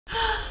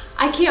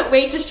I can't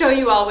wait to show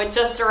you all what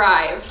just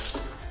arrived.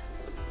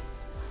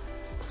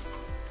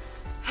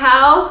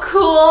 How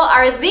cool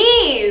are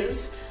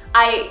these?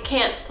 I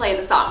can't play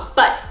the song,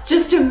 but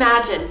just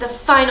imagine the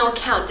final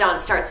countdown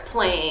starts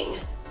playing.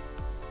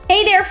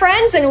 Hey there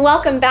friends, and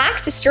welcome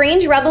back to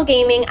Strange Rebel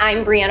Gaming.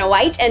 I'm Brianna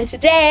White, and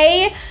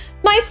today,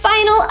 my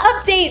final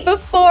update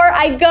before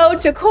I go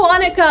to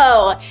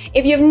Quantico.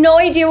 If you have no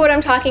idea what I'm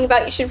talking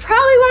about, you should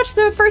probably watch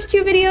the first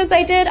two videos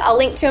I did. I'll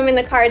link to them in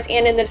the cards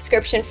and in the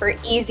description for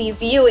easy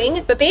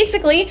viewing. But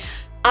basically,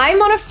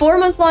 I'm on a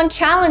 4-month-long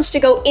challenge to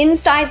go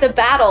inside the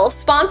battle,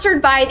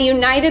 sponsored by the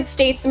United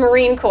States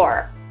Marine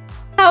Corps.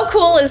 How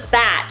cool is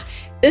that?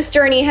 This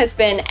journey has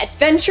been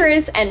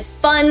adventurous and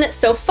fun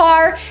so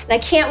far, and I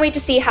can't wait to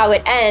see how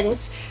it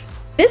ends.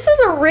 This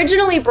was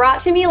originally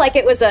brought to me like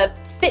it was a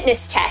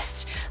fitness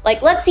test.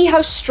 Like, let's see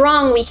how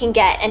strong we can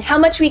get and how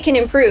much we can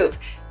improve.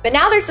 But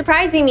now they're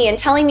surprising me and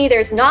telling me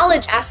there's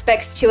knowledge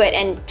aspects to it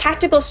and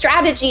tactical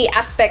strategy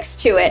aspects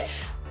to it.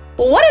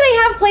 What do they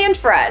have planned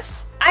for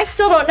us? I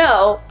still don't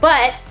know,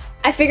 but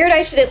I figured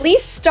I should at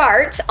least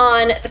start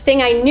on the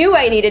thing I knew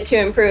I needed to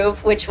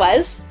improve, which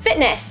was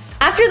fitness.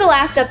 After the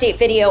last update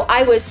video,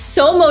 I was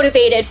so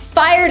motivated,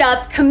 fired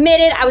up,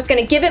 committed. I was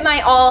gonna give it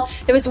my all.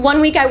 There was one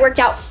week I worked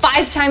out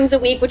 5 times a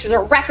week, which was a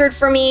record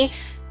for me.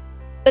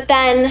 But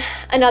then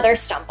another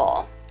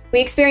stumble.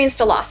 We experienced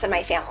a loss in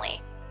my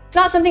family. It's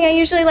not something I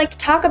usually like to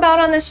talk about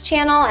on this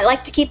channel. I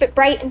like to keep it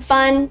bright and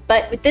fun,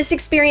 but with this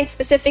experience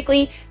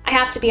specifically, I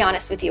have to be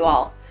honest with you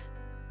all.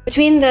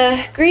 Between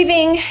the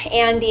grieving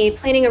and the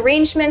planning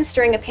arrangements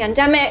during a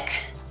pandemic,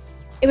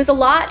 it was a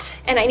lot,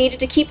 and I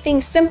needed to keep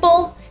things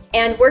simple,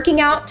 and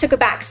working out took a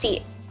back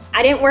seat.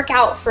 I didn't work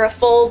out for a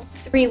full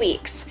 3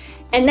 weeks.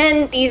 And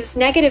then these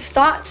negative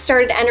thoughts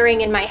started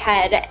entering in my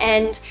head,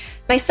 and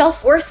my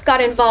self-worth got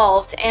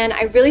involved, and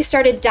I really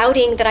started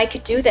doubting that I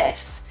could do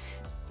this.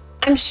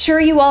 I'm sure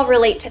you all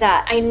relate to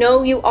that. I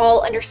know you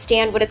all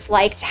understand what it's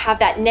like to have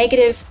that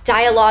negative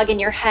dialogue in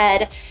your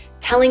head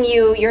telling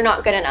you you're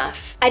not good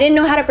enough. I didn't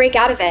know how to break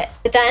out of it.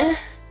 But then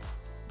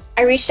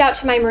I reached out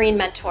to my Marine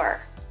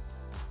mentor,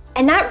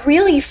 and that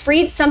really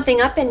freed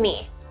something up in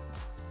me.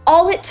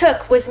 All it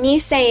took was me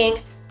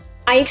saying,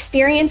 I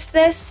experienced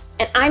this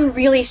and I'm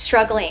really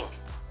struggling.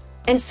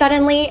 And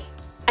suddenly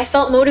I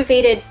felt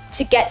motivated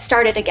to get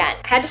started again.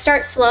 I had to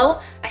start slow.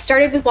 I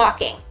started with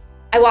walking.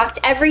 I walked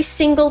every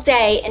single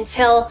day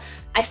until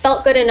I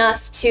felt good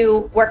enough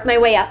to work my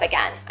way up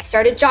again. I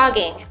started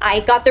jogging. I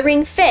got the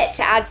ring fit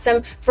to add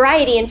some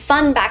variety and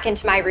fun back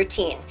into my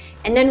routine.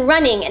 And then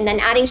running, and then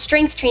adding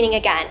strength training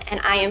again. And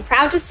I am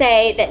proud to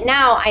say that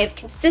now I have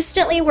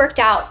consistently worked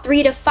out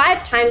 3 to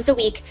 5 times a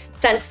week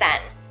since then.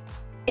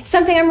 It's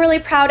something I'm really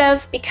proud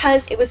of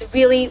because it was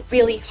really,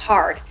 really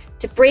hard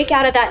to break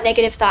out of that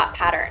negative thought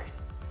pattern.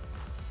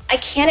 I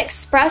can't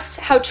express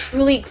how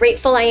truly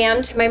grateful I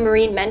am to my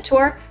Marine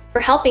mentor for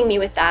helping me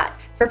with that,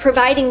 for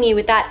providing me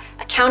with that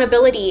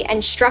accountability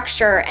and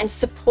structure and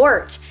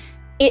support.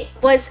 It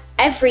was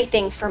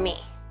everything for me.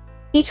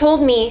 He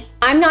told me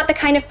I'm not the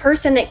kind of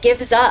person that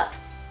gives up,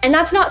 and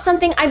that's not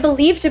something I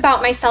believed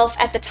about myself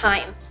at the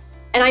time.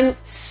 And I'm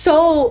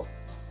so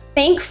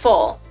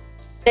thankful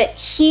that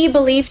he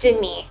believed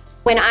in me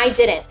when I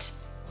didn't,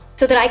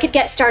 so that I could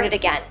get started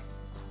again.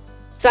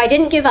 So I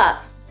didn't give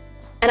up,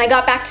 and I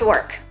got back to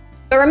work.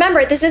 But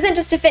remember, this isn't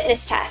just a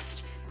fitness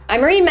test. My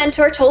Marine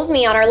mentor told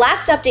me on our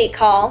last update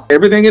call,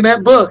 everything in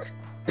that book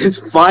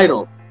is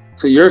vital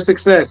to your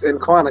success in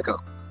Quantico.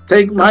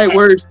 Take my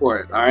word for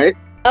it, all right?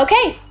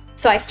 Okay,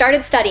 so I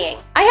started studying.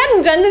 I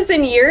hadn't done this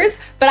in years,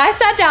 but I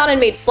sat down and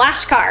made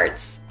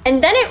flashcards.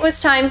 And then it was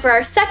time for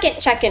our second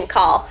check-in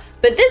call,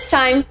 but this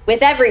time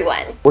with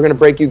everyone. We're gonna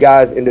break you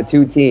guys into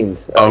 2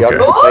 teams. Okay. Y'all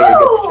gonna play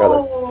against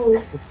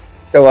each other.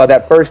 So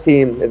that first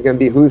team is gonna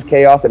be Who's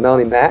Chaos and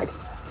Melanie Mac.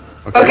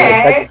 Okay. And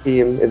the second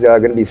team is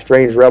going to be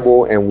Strange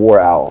Rebel and War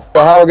Owl.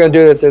 So how we're going to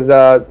do this is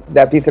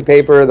that piece of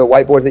paper, the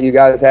whiteboards that you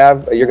guys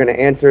have, you're going to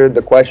answer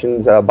the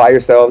questions by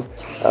yourselves.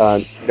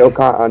 No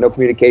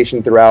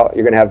communication throughout.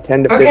 You're going to have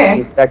 10 to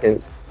 15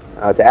 seconds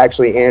to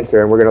actually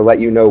answer, and we're going to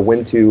let you know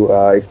when to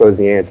expose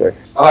the answer.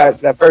 All right,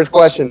 so that first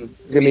question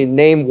is going to be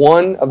name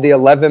 1 of the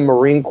 11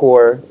 Marine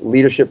Corps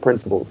leadership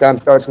principles. Time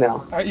starts now.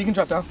 All right, you can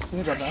drop down.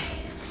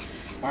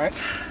 All right.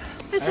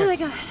 That's all I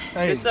got.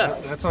 Hey, Good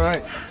stuff. that's all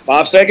right.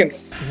 5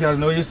 seconds. You just gotta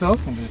know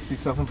yourself and just seek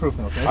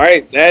self-improvement, okay? All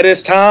right, that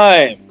is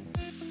time.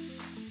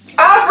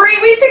 Aubrey,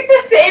 we picked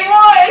the same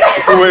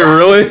one. Wait,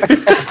 really?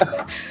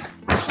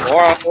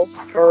 Warhol,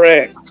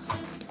 correct.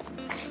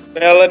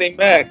 Melanie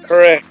Mac,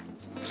 correct.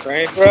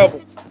 Strange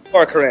Rebel, you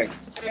are correct.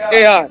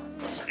 Chaos.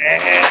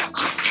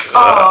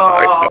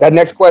 That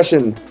next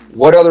question,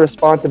 what are the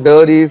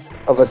responsibilities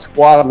of a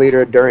squad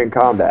leader during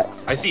combat?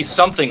 I see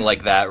something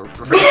like that.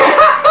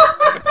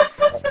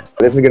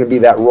 This is going to be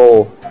that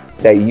role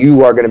that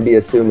you are going to be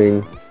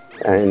assuming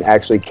and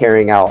actually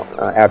carrying out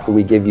after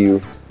we give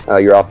you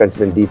your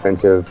offensive and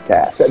defensive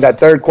tasks. That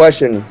third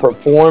question,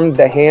 perform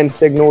the hand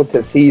signal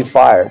to cease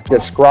fire.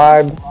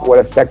 Describe what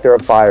a sector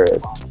of fire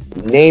is.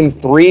 Name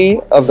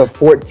 3 of the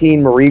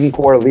 14 Marine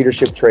Corps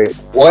leadership traits.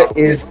 What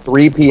is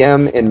 3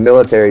 p.m. in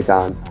military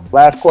time?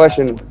 Last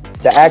question.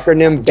 The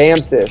acronym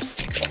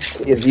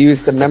BAMSIS is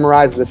used to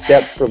memorize the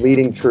steps for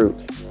leading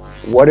troops.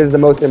 What is the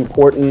most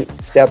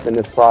important step in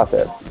this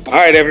process? All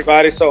right,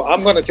 everybody. So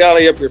I'm going to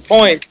tally up your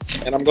points,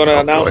 and I'm going to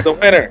announce the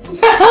winner.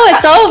 Oh,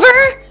 it's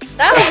over?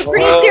 That was a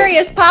pretty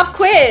serious pop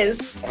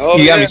quiz. Oh,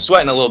 You got yeah. me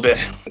sweating a little bit.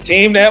 The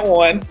team that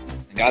won,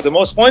 got the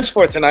most points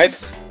for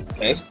tonight's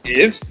test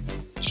is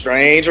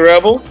Strange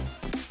Rebel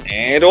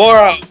and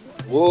Aura.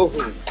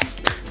 Woohoo.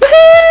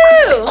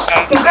 Woohoo!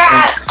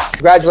 Congrats!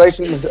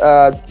 Congratulations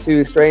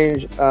to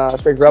Strange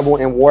Rebel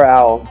and War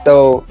Owl.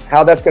 So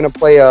how that's going to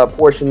play a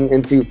portion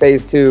into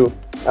phase 2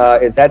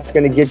 is that's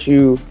going to get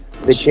you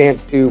the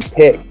chance to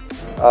pick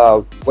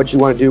what you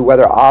want to do,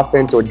 whether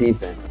offense or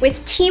defense.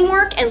 With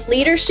teamwork and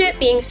leadership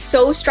being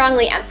so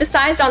strongly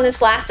emphasized on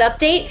this last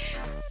update,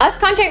 us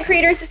content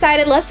creators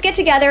decided let's get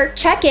together,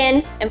 check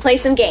in, and play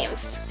some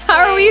games.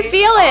 How are we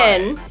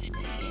feeling?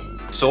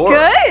 Sore.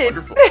 Good.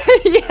 Wonderful.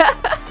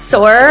 Yeah.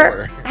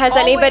 Sore? Has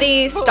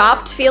anybody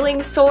stopped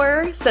feeling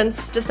sore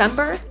since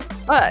December?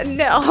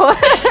 No.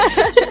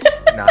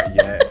 Not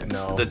yet,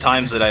 no. The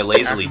times that I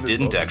lazily After this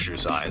didn't over.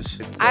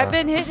 exercise. I've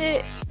been hitting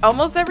it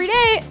almost every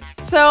day,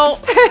 so.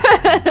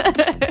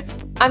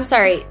 I'm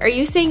sorry, are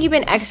you saying you've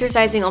been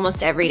exercising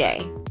almost every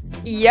day?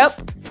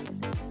 Yep.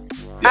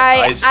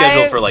 I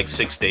schedule for like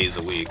 6 days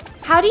a week.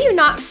 How do you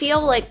not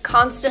feel like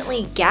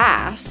constantly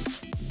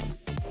gassed?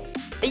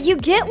 You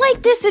get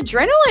like this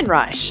adrenaline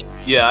rush.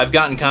 Yeah, I've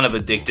gotten kind of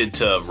addicted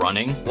to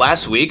running.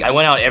 Last week, I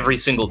went out every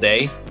single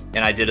day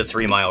and I did a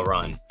 3-mile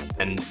run.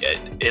 And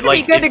it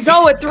Pretty good to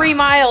go with 3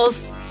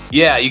 miles.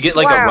 Yeah, you get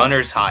like Wow. a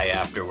runner's high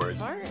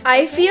afterwards.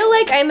 I feel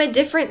like I'm a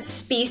different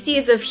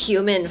species of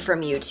human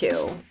from you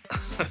two.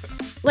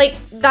 Like,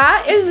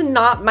 that is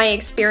not my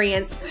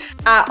experience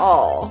at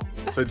all.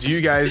 So are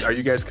you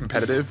guys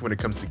competitive when it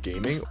comes to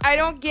gaming? I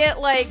don't get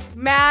like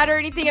mad or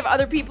anything if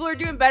other people are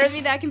doing better than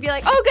me. That I can be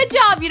like, oh, good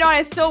job, you know. And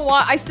I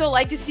still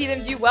like to see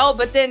them do well.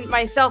 But then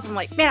myself, I'm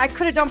like, man, I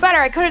could have done better.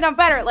 I could have done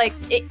better. Like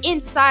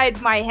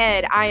inside my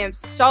head, I am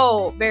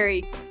so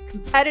very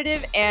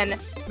competitive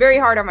and very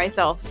hard on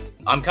myself.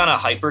 I'm kind of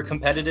hyper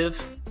competitive.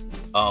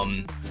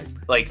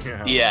 Like,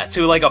 Yeah. yeah,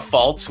 to like a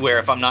fault where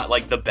if I'm not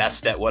like the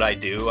best at what I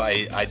do,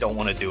 I don't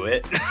want to do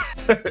it.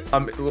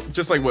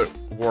 Just like what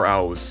War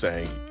Owl was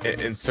saying,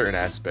 in certain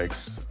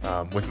aspects,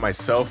 with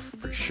myself,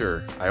 for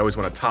sure, I always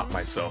want to top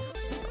myself.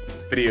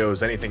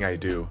 Videos, anything I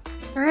do.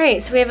 All right,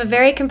 so we have a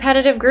very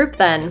competitive group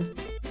then.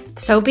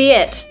 So be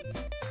it.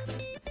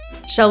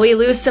 Shall we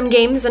lose some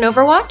games in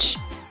Overwatch?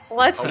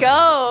 Let's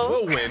go.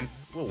 We'll win.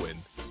 We'll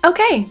win.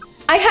 Okay.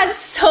 I had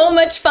so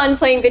much fun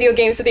playing video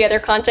games with the other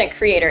content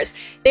creators.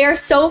 They are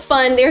so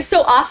fun, they're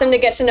so awesome to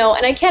get to know,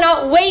 and I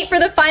cannot wait for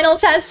the final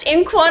test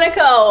in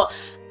Quantico.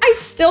 I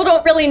still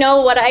don't really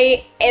know what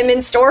I am in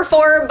store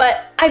for,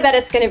 but I bet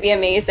it's gonna be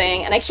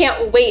amazing, and I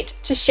can't wait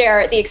to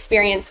share the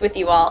experience with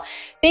you all.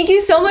 Thank you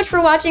so much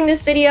for watching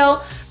this video.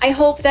 I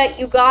hope that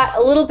you got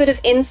a little bit of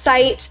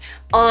insight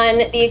on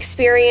the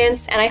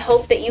experience, and I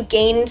hope that you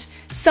gained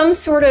some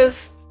sort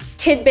of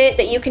tidbit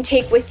that you can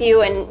take with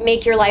you and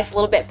make your life a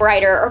little bit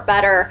brighter or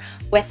better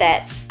with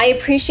it. I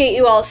appreciate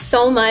you all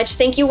so much.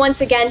 Thank you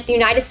once again to the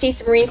United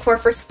States Marine Corps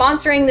for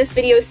sponsoring this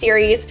video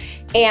series.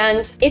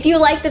 And if you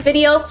like the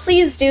video,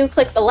 please do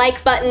click the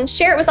like button,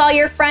 share it with all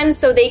your friends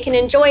so they can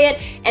enjoy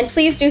it, and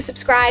please do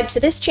subscribe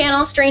to this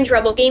channel, Strange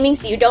Rebel Gaming,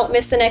 so you don't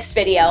miss the next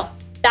video.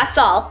 That's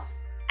all.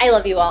 I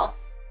love you all.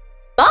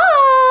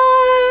 Bye!